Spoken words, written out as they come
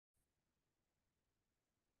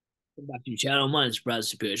Welcome back to the channel. My name is Brad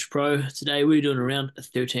SuperCoach Pro. Today we're doing around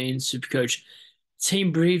 13 SuperCoach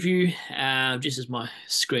team preview. Just as my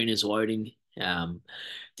screen is loading.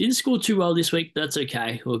 Didn't score too well this week, but that's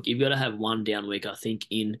okay. Look, you've got to have one down week, I think,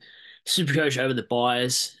 in SuperCoach over the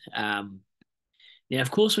buyers. Now, of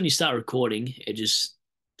course, when you start recording, it just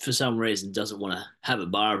for some reason doesn't want to have a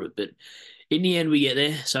bar of it, but in the end we get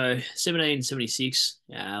there. So 1776.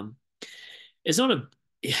 It's not a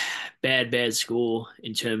bad score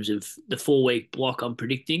in terms of the 4 week block I'm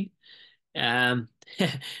predicting. Um,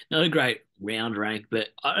 Not a great round rank, but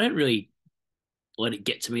I don't really let it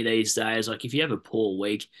get to me these days. Like if you have a poor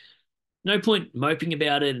week, no point moping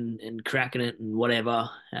about it and cracking it and whatever.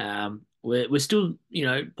 We're still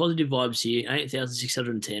positive vibes here.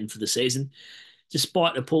 8,610 for the season.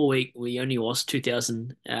 Despite a poor week, we only lost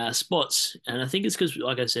 2,000 spots, and I think it's because,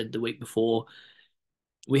 like I said, the week before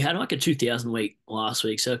we had like a 2,000 week last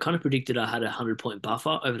week, so I kind of predicted I had a 100 point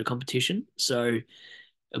buffer over the competition. So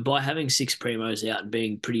by having six primos out and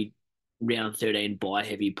being pretty round 13 buy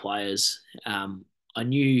heavy players, I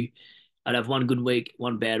knew I'd have one good week,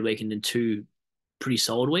 one bad week, and then two pretty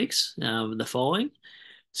solid weeks the following.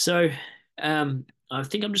 So I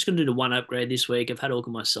think I'm just going to do the one upgrade this week. I've had a look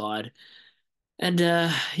on my side, and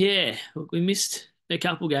yeah, we missed a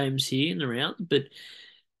couple games here in the round, but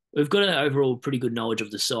we've got an overall pretty good knowledge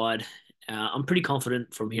of the side. I'm pretty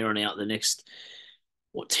confident from here on out the next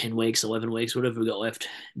 10 weeks, 11 weeks, whatever we've got left,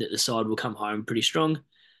 that the side will come home pretty strong.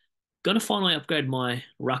 Going to finally upgrade my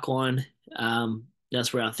ruck line.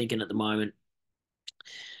 That's where I'm thinking at the moment.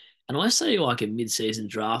 And I say like a mid-season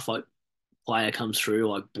draft, like player comes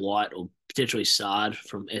through like Blight or potentially Sard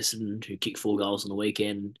from Essendon who kicked 4 goals on the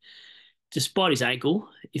weekend. Despite his ankle,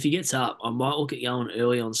 if he gets up, I might look at going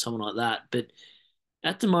early on someone like that. But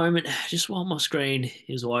at the moment, just while my screen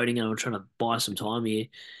is loading and I'm trying to buy some time here,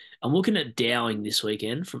 I'm looking at Dowling this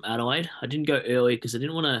weekend from Adelaide. I didn't go early because I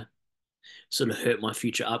didn't want to sort of hurt my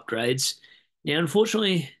future upgrades. Now,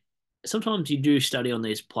 unfortunately, sometimes you do study on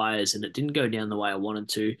these players and it didn't go down the way I wanted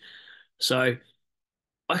to. So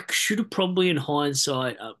I should have probably, in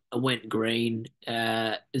hindsight, I went green.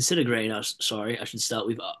 Instead of green, sorry, I should start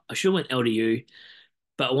with, I should have went LDU,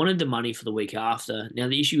 but I wanted the money for the week after. Now,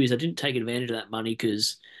 the issue is I didn't take advantage of that money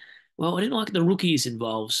because I didn't like the rookies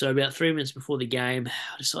involved. So about 3 minutes before the game,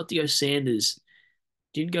 I decided to go Sanders.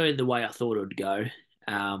 Didn't go the way I thought it would go.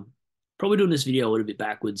 Um, Probably doing this video a little bit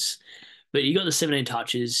backwards. But you got the 17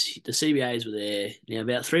 touches. The CBAs were there. Now,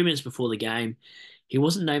 about 3 minutes before the game, he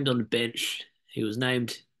wasn't named on the bench. He was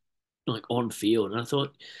named like on field. And I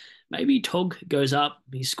thought maybe Tog goes up.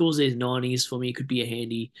 He scores these 90s for me. He could be a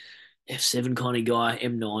handy F7 kind of guy,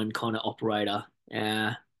 M9 kind of operator.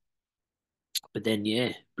 But then,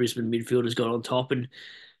 yeah, Brisbane midfielders got on top, and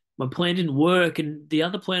my plan didn't work. And the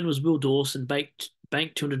other plan was Will Dawson banked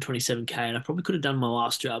 227K, and I probably could have done my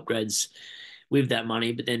last two upgrades with that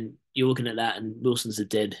money. But then you're looking at that, and Wilson's a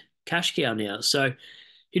dead cash cow now. So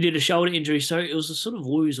he did a shoulder injury, so it was a sort of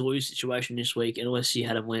lose-lose situation this week, unless you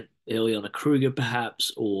had him went early on a Kruger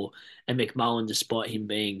perhaps, or a McMullen, despite him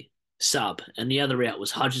being sub. And the other route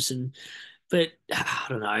was Hutchison. But I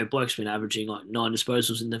don't know, bloke's been averaging like 9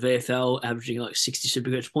 disposals in the VFL, averaging like 60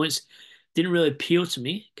 Supercoach points. Didn't really appeal to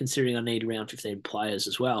me, considering I need around 15 players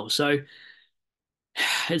as well. So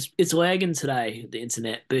it's lagging today, the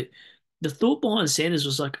internet. But the thought behind Sanders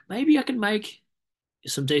was like, maybe I can make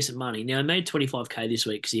some decent money. Now, I made 25K this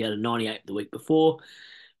week because he had a 98 the week before,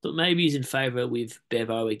 but maybe he's in favour with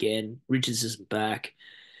Bevo again. Richards isn't back.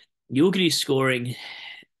 You look at his scoring,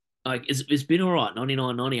 like it's been all right,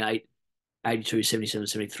 99, 98. 82, 77,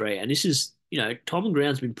 73. And this is, time and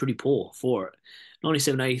ground's been pretty poor for it.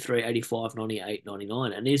 97, 83, 85, 98,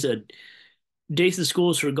 99. And these are decent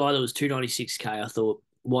scores for a guy that was 296K. I thought,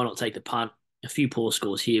 why not take the punt? A few poor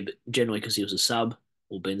scores here, but generally because he was a sub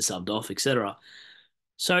or been subbed off, etc.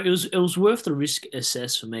 So it was worth the risk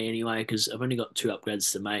assess for me anyway, because I've only got two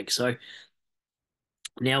upgrades to make. So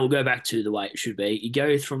now we'll go back to the way it should be. You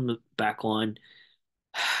go from the back line.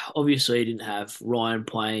 Obviously, I didn't have Ryan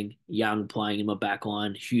playing, Young playing in my back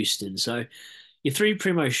line, Houston. So you're three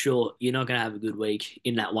primo short. You're not going to have a good week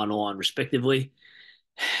in that one line, respectively.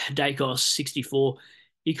 Dacos, 64.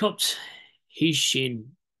 He copped his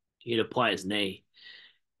shin here to play his knee.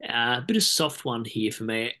 A bit of soft one here for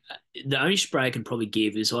me. The only spray I can probably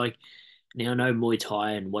give is like, now I know Muay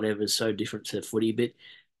Thai and whatever is so different to footy, but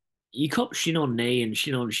you cop shin on knee and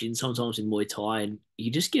shin on shin sometimes in Muay Thai, and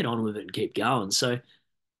you just get on with it and keep going. So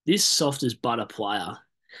this soft as butter player,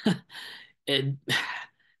 and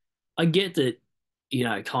I get that,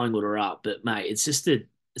 Collingwood are up, but mate, it's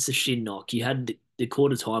a shin knock. You had the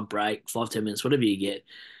quarter time break, 5, 10 minutes, whatever you get.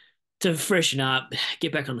 to freshen up,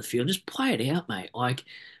 get back on the field, just play it out, mate. Like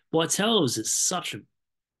Vitell was at such a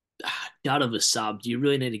dud of a sub. Do you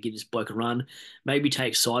really need to give this bloke a run? Maybe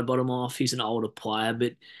take side bottom off. He's an older player,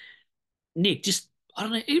 but Nick, just I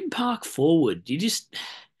don't know, even park forward. You just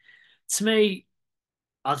to me,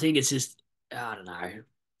 I think it's just I don't know,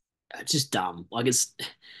 it's just dumb. Like it's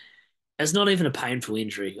not even a painful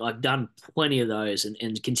injury. I've done plenty of those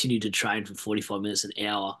and continued to train for 45 minutes an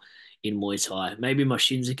hour in Muay Thai. Maybe my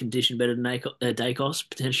shins are conditioned better than Dacos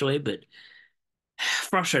potentially, but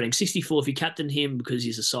frustrating. 64 if you captain him because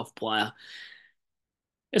he's a soft player.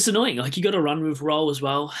 It's annoying. Like you got a run with roll as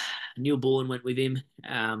well. Neil Bullen went with him.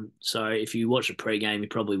 So if you watch a pre-game, he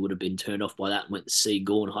probably would have been turned off by that and went to see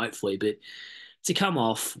Gorn, hopefully. But to come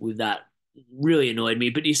off with that really annoyed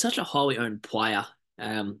me. But he's such a highly owned player.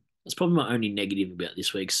 That's probably my only negative about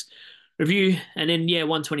this week's review. And then, yeah,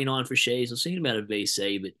 129 for Shees. I was thinking about a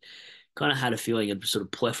VC, but kind of had a feeling a sort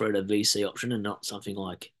of plethora of VC option and not something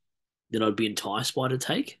like that I'd be enticed by to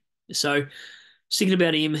take. So, thinking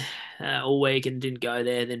about him all week and didn't go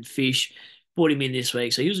there. Then Fish brought him in this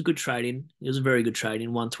week. So he was a good trade in. He was a very good trade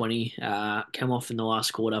in, 120. Came off in the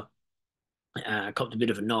last quarter. Copped a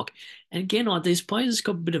bit of a knock. And again, like these players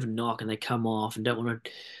cop a bit of a knock and they come off and don't want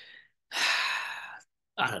to.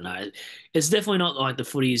 I don't know. It's definitely not like the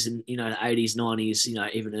footies in the 80s,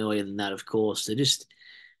 90s, even earlier than that, of course. They're just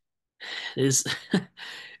there's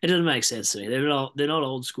it doesn't make sense to me. They're not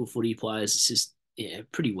old school footy players. It's just yeah,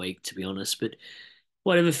 pretty weak to be honest. But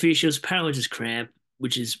whatever Fish, it was apparently just cramp,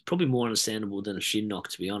 which is probably more understandable than a shin knock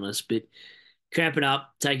to be honest. But cramping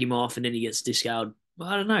up, take him off, and then he gets discarded. Well,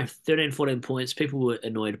 I don't know, 13, 14 points. People were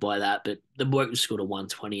annoyed by that, but the bloke just scored a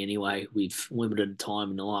 120 anyway with limited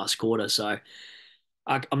time in the last quarter. So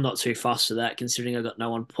I'm not too fussed for that, considering I got no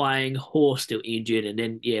one playing. Horse still injured, and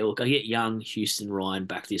then yeah, look, I get Young, Houston, Ryan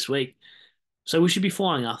back this week, so we should be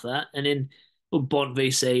flying after that. And then look, Bont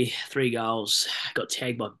VC 3 goals, got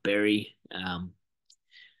tagged by Berry.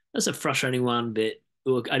 That's a frustrating one, but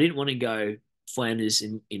look, I didn't want to go Flanders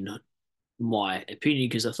in my opinion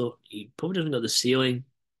because I thought he probably doesn't got the ceiling,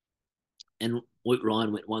 and Luke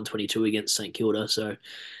Ryan went 122 against St Kilda, so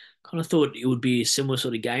kind of thought it would be a similar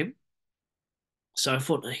sort of game. So I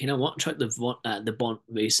thought, you know what, chuck the Bont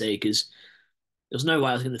VC because there was no way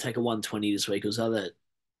I was going to take a 120 this week. It was either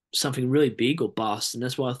something really big or bust, and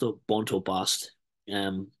that's why I thought Bont or bust.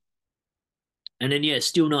 Um, and then yeah,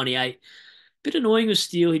 Steel 98. Bit annoying with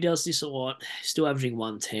Steel. He does this a lot. Still averaging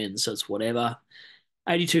 110, so it's whatever.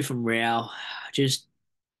 82 from Rao. Just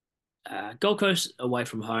Gold Coast away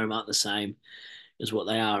from home aren't the same as what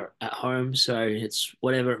they are at home, so it's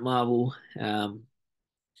whatever at Marvel.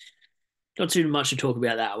 Not too much to talk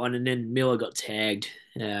about that one. And then Miller got tagged.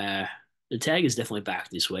 The tag is definitely back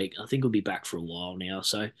this week. I think he'll be back for a while now.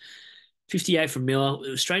 So 58 from Miller. It was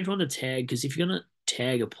a strange one to tag because if you're going to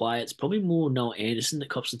tag a player, it's probably more Noah Anderson that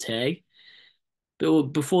cops the tag. But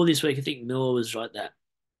before this week, I think Miller was like that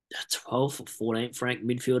 12th or 14th ranked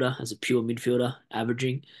midfielder as a pure midfielder,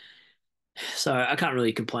 averaging. So I can't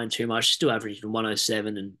really complain too much. Still averaging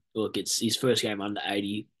 107, and look, it's his first game under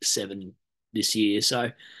 87 this year.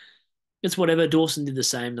 So it's whatever. Dawson did the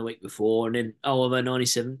same the week before, and then Oliver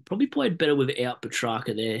 97 probably played better without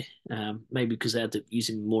Petrarca there. Maybe because they had to use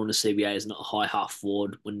him more in the CBA as not a high half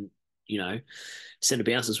forward when centre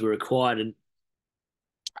bounces were required. And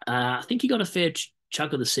I think he got a fair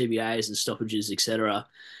chunk of the CBAs and stoppages, etc.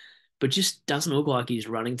 But just doesn't look like he's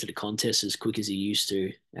running to the contest as quick as he used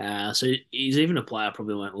to. So he's even a player I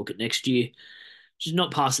probably won't look at next year. Just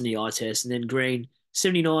not passing the eye test. And then Green,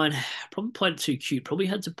 79, probably played it too cute. Probably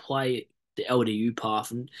had to play the LDU path.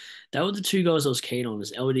 And they were the two guys I was keen on,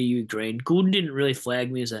 is LDU Green. Gordon didn't really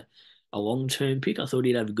flag me as a long-term pick. I thought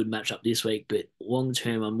he'd have a good matchup this week, but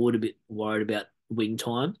long-term, I'm more a bit worried about wing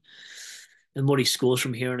time and what he scores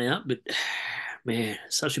from here on out. But, man,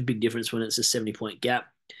 such a big difference when it's a 70-point gap.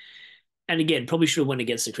 And again, probably should have went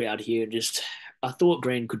against the crowd here. I thought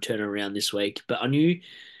Green could turn it around this week, but I knew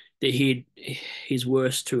that his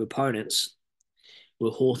worst two opponents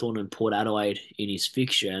were Hawthorn and Port Adelaide in his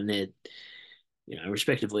fixture, and they're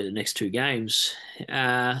respectively the next two games.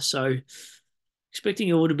 So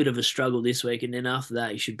expecting a little bit of a struggle this week, and then after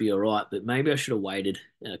that he should be all right. But maybe I should have waited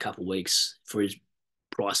a couple of weeks for his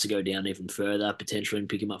price to go down even further, potentially, and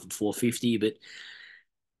pick him up for 450. But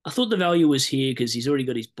I thought the value was here because he's already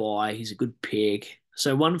got his buy. He's a good pick.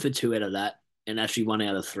 So 1 for 2 out of that, and actually 1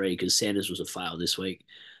 out of 3 because Sanders was a fail this week.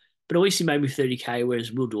 But at least he made me 30k,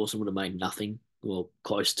 whereas Will Dawson would have made nothing, well,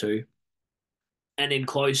 close to. And then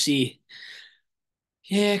Closey,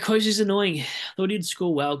 Yeah, Coach is annoying. I thought he'd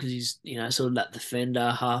score well because he's, sort of that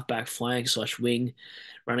defender, halfback flank slash wing,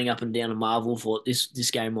 running up and down a Marvel. Thought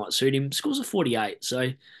this game might suit him. Scores a 48, so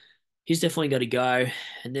he's definitely got to go.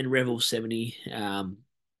 And then Revel 70.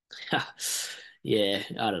 Yeah,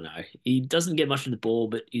 I don't know. He doesn't get much of the ball,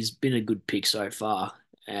 but he's been a good pick so far.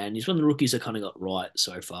 And he's one of the rookies that kind of got right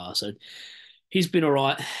so far. So he's been all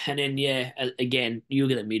right. And then, yeah, again, you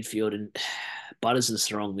look at the midfield, and Butters and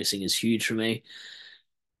Strong missing is huge for me.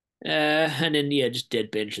 And then, yeah, just dead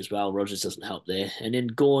bench as well. Rogers doesn't help there. And then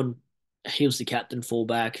Gorn, he was the captain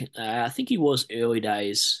fullback. I think he was early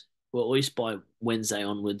days, well, at least by Wednesday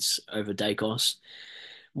onwards over Dacos.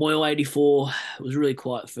 Moyle 84 was really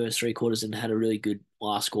quiet first three quarters and had a really good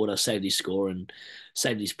last quarter, saved his score and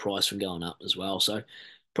saved his price from going up as well. So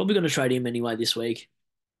probably going to trade him anyway this week.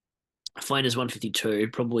 Flanders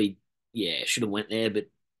 152, probably, yeah, should have went there, but it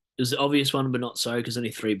was the obvious one, but not so because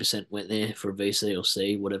only 3% went there for a VC or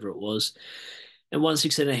C, whatever it was. And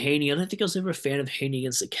 116 a Heaney. I don't think I was ever a fan of Heaney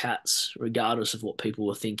against the Cats, regardless of what people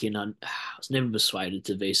were thinking. I was never persuaded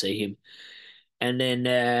to VC him. And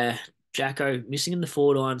then Jacko missing in the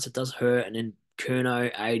forward line, so it does hurt. And then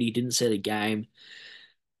Kerno 80 didn't see the game,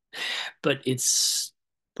 but it's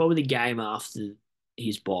probably the game after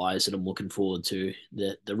his buys that I'm looking forward to.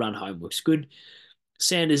 The run home looks good.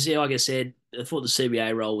 Sanders, yeah, like I said, I thought the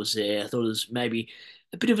CBA role was there. I thought it was maybe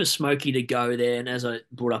a bit of a smoky to go there. And as I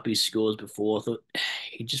brought up his scores before, I thought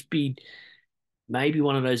he'd just be maybe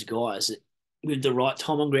one of those guys that with the right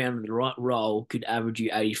time on ground and the right role could average you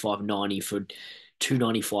 85, 90 for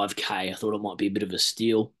 295K. I thought it might be a bit of a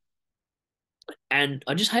steal. And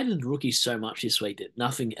I just hated the rookies so much this week that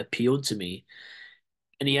nothing appealed to me.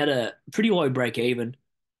 And he had a pretty low break even.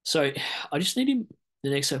 So I just need him the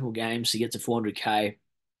next couple games to get to 400K.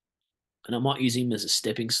 And I might use him as a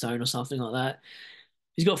stepping stone or something like that.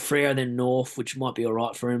 He's got Freo then North, which might be all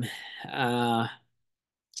right for him. Uh,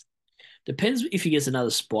 Depends if he gets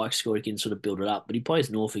another spike score, he can sort of build it up. But he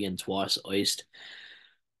plays North again twice at least.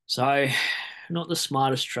 So not the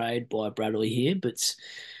smartest trade by Bradley here, but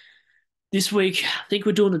this week I think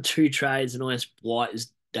we're doing the two trades, and unless White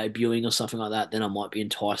is debuting or something like that, then I might be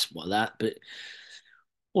enticed by that. But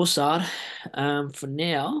we'll start. For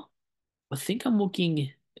now, I think I'm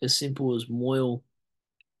looking as simple as Moyle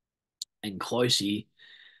and Closey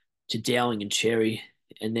to Dowling and Cherry,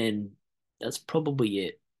 and then that's probably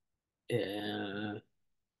it.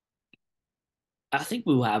 I think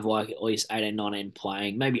we'll have like at least 18, 19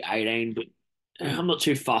 playing, maybe 18, but I'm not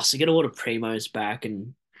too fussed. I get a lot of primos back,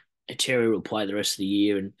 and Cherry will play the rest of the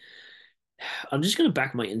year. And I'm just going to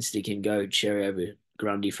back my instinct and go Cherry over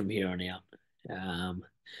Grundy from here on out. Um,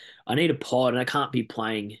 I need a pod, and I can't be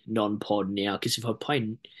playing non-pod now because if I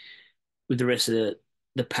play with the rest of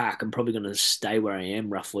the pack, I'm probably going to stay where I am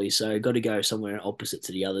roughly. So I've got to go somewhere opposite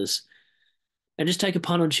to the others and just take a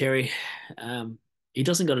punt on Cherry. He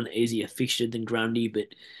doesn't got an easier fixture than Grundy, but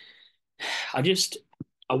I just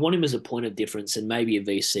I want him as a point of difference, and maybe a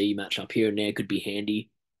VC matchup here and there could be handy.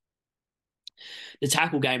 The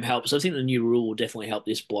tackle game helps. I think the new rule will definitely help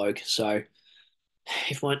this bloke. So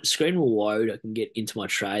if my screen will load, I can get into my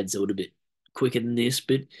trades a little bit quicker than this.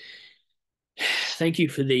 But thank you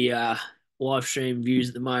for the live stream views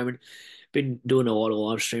at the moment. Been doing a lot of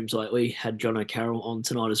live streams lately. Had John O'Carroll on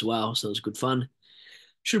tonight as well, so it was good fun.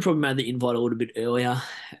 Should have probably made the invite a little bit earlier.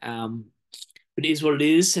 But it is what it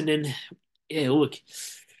is. And then, yeah, look,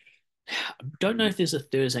 I don't know if there's a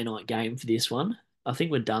Thursday night game for this one. I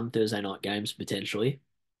think we're done Thursday night games potentially.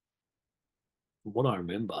 From what I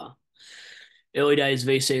remember, early days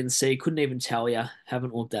VC and C couldn't even tell you.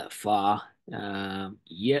 Haven't looked that far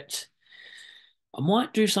yet. I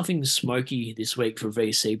might do something smoky this week for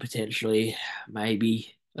VC potentially.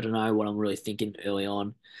 Maybe I don't know what I'm really thinking early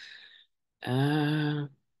on. Uh,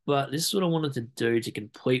 but this is what I wanted to do to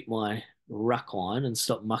complete my ruck line and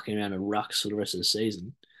stop mucking around in rucks for the rest of the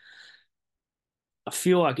season. I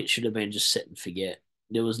feel like it should have been just set and forget.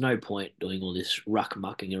 There was no point doing all this ruck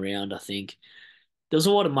mucking around. I think there was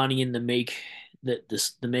a lot of money in the Meek, the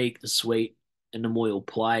Meek, the Sweet, and the Moyle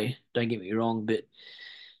play. Don't get me wrong, but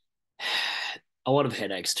a lot of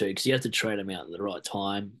headaches too because you have to trade them out at the right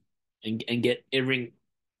time and get everything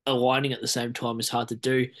aligning at the same time is hard to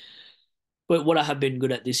do. But what I have been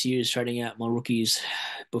good at this year is trading out my rookies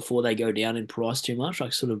before they go down in price too much,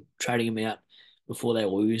 like sort of trading them out before they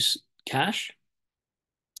lose cash.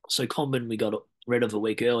 So Combin we got rid of a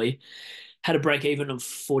week early. Had a break even of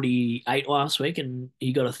 48 last week, and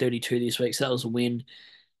he got a 32 this week, so that was a win.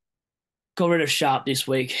 Got rid of Sharp this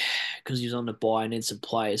week because he was on the buy and need some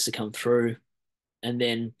players to come through. And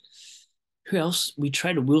then who else? We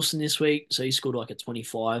traded Wilson this week, so he scored like a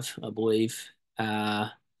 25, I believe. something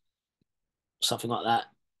like that.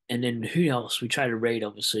 And then who else? We traded Reed,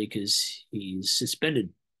 obviously, because he's suspended.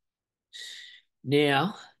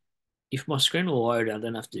 Now, if my screen will load, I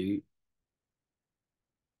don't have to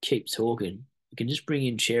keep talking. We can just bring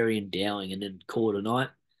in Cherry and Dowling and then call it a night.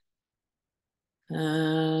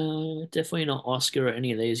 Definitely not Oscar or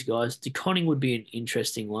any of these guys. DeConning would be an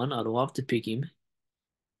interesting one. I'd love to pick him,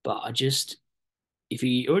 but if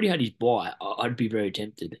he already had his buy, I'd be very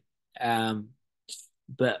tempted. But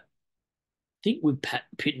I think with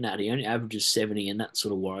Pitnat, he only averages 70, and that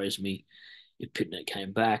sort of worries me if Pitnat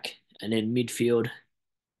came back. And then midfield,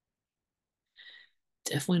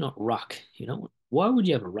 definitely not Ruck. You know, why would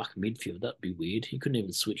you have a Ruck midfield? That'd be weird. You couldn't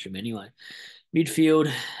even switch him anyway.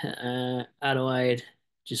 Midfield, Adelaide,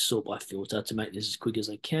 just sort by filter to make this as quick as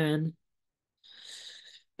I can.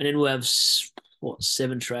 And then we'll have, what,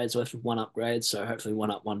 7 trades left with 1 upgrade. So hopefully 1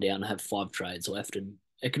 up, 1 down, and have 5 trades left and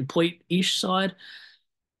a complete-ish side.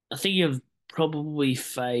 I think you've probably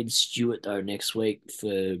fade Stewart, though, next week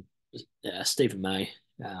for Stephen May.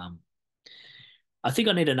 I think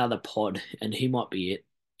I need another pod, and he might be it.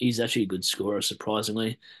 He's actually a good scorer,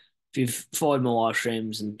 surprisingly. If you've followed my live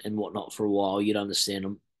streams and whatnot for a while, you'd understand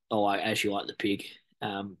him. Oh, I actually like the pick.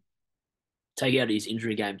 Take out his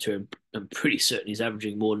injury game too. I'm pretty certain he's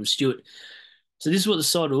averaging more than Stewart. So this is what the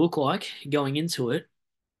side will look like going into it.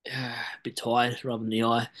 A bit tired, rubbing the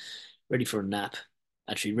eye, ready for a nap.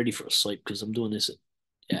 Actually, ready for a sleep because I'm doing this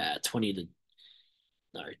at 20 to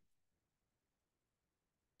no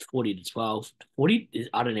 40 to 12. 40?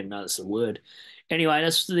 I don't even know that's the word. Anyway,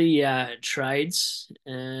 that's the trades.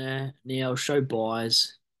 Now I'll show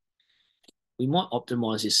buys. We might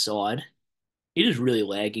optimize this side. It is really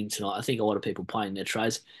lagging tonight. I think a lot of people playing their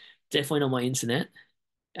trades. Definitely on my internet.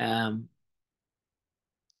 Um,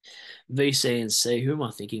 VC and C. Who am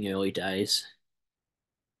I thinking early days?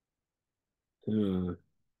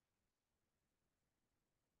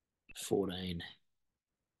 14.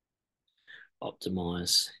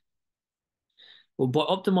 Optimize. Well, by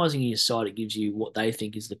optimizing your site, it gives you what they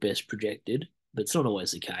think is the best projected, but it's not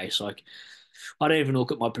always the case. Like, I don't even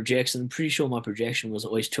look at my projection. I'm pretty sure my projection was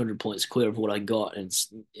at least 200 points clear of what I got, and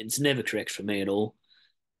it's never correct for me at all.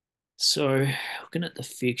 So, looking at the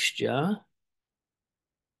fixture,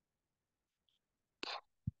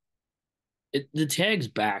 the tag's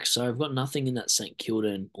back, so I've got nothing in that St Kilda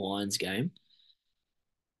and Lions game.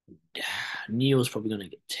 Neil's probably going to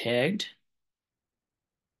get tagged,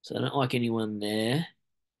 so I don't like anyone there.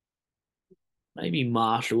 Maybe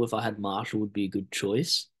Marshall, if I had Marshall, would be a good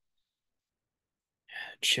choice.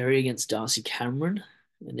 Cherry against Darcy Cameron,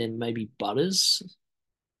 and then maybe Butters.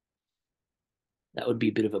 That would be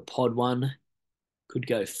a bit of a pod one. Could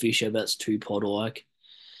go Fisher, but that's 2 pod like.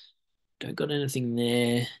 Don't got anything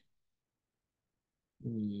there.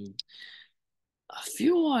 I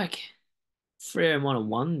feel like Freo might have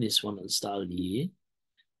won this one at the start of the year.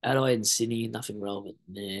 Adelaide and Sydney, nothing relevant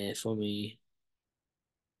there for me.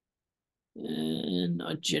 And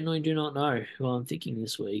I generally do not know who I'm thinking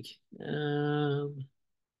this week. I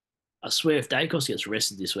swear if Dacos gets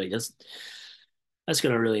rested this week, that's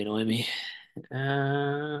gonna really annoy me.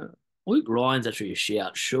 Uh, Luke Ryan's actually a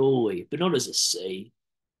shout, surely, but not as a C.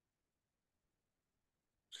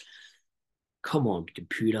 Come on,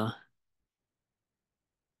 computer.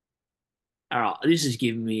 All right, this is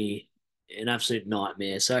giving me an absolute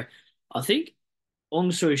nightmare. So I think,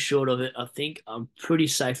 long story short of it, I think I'm pretty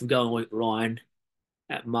safe of going Luke Ryan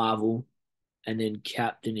at Marvel and then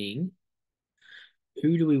captaining.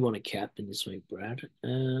 Who do we want to captain this week, Brad?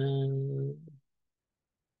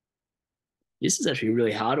 This is actually a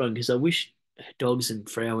really hard one because I wish Dogs and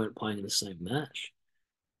Freo weren't playing in the same match.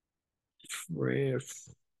 Freo.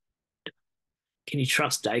 Can you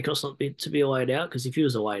trust Dacos not to be laid out? Because if he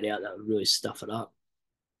was laid out, that would really stuff it up.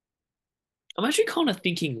 I'm actually kind of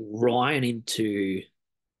thinking Luke Ryan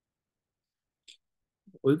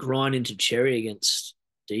into Cherry against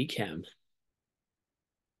Decam.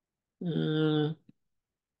 Uh,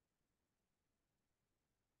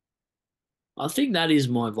 I think that is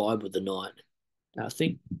my vibe with the night. I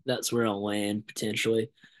think that's where I'll land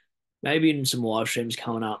potentially. Maybe in some live streams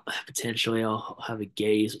coming up, potentially I'll have a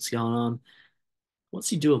gaze what's going on. What's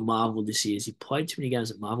he do at Marvel this year? Has he played too many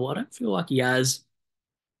games at Marvel? I don't feel like he has.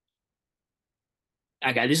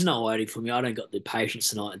 Okay, this is not waiting for me. I don't got the patience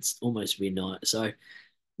tonight. It's almost midnight. So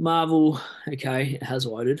Marvel, okay, it has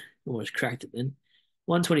loaded. Almost cracked it then.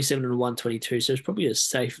 127 and 122, so it's probably a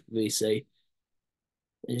safe VC.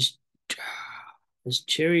 There's, there's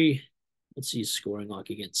Cherry. What's his scoring like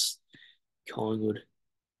against Collingwood?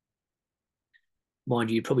 Mind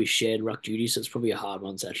you, probably shared ruck duty, so it's probably a hard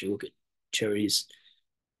one to actually look at Cherry's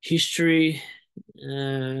history.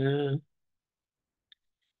 Uh,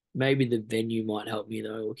 Maybe the venue might help me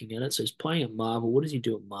though, looking at it. So he's playing at Marvel. What does he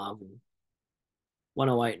do at Marvel?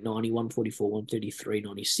 108, 90, 144, 133,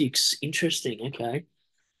 96. Interesting. Okay.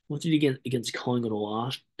 What did he get against Collingwood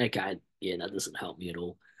last? Okay. Yeah, that doesn't help me at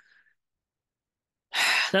all.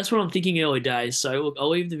 That's what I'm thinking early days. So look, I'll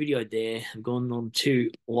leave the video there. I've gone on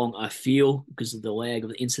too long, I feel, because of the lag of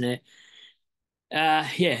the internet.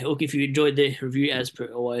 Yeah, look, if you enjoyed the review, as per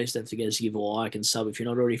always, don't forget to give a like and sub if you're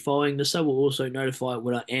not already following. The sub will also notify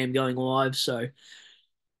when I am going live. So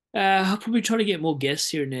I'll probably try to get more guests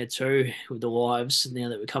here and there too with the lives now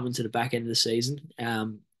that we're coming to the back end of the season.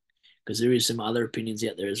 Because there is some other opinions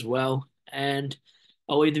out there as well. And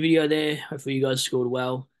I'll leave the video there. Hopefully you guys scored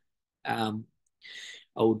well. I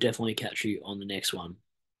will definitely catch you on the next one.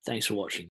 Thanks for watching.